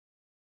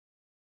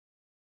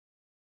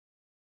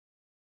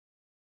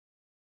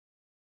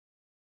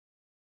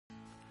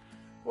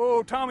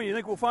Whoa, Tommy, you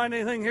think we'll find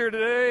anything here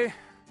today?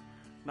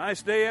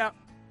 Nice day out.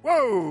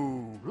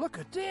 Whoa, look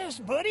at this,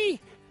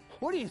 buddy.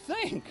 What do you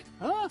think,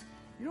 huh?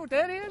 You know what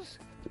that is?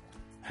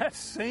 That's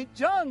St.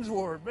 John's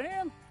wort,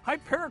 man.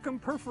 Hypericum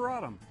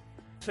perforatum.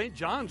 St.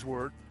 John's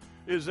wort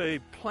is a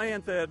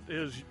plant that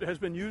has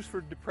been used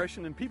for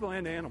depression in people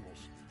and animals.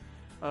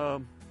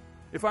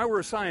 If I were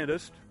a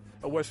scientist,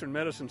 a Western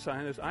medicine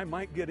scientist, I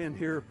might get in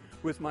here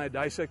with my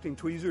dissecting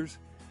tweezers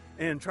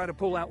and try to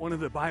pull out one of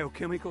the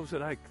biochemicals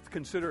that I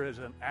consider as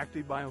an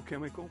active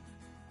biochemical.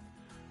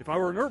 If I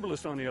were an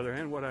herbalist, on the other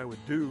hand, what I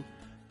would do,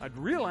 I'd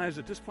realize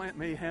that this plant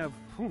may have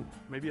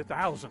maybe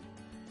 1,000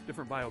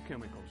 different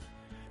biochemicals.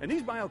 And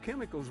these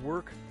biochemicals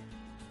work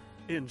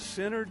in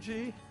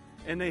synergy,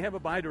 and they have a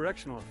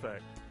bidirectional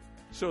effect,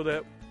 so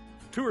that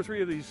 2 or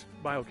 3 of these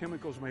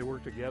biochemicals may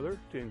work together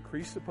to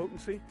increase the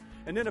potency.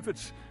 And then if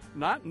it's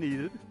not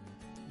needed,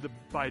 the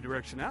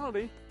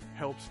bidirectionality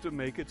helps to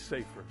make it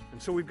safer.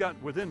 And so we've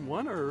got, within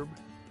one herb,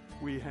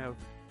 we have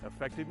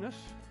effectiveness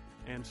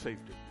and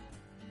safety.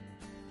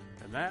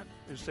 And that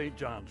is St.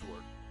 John's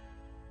wort.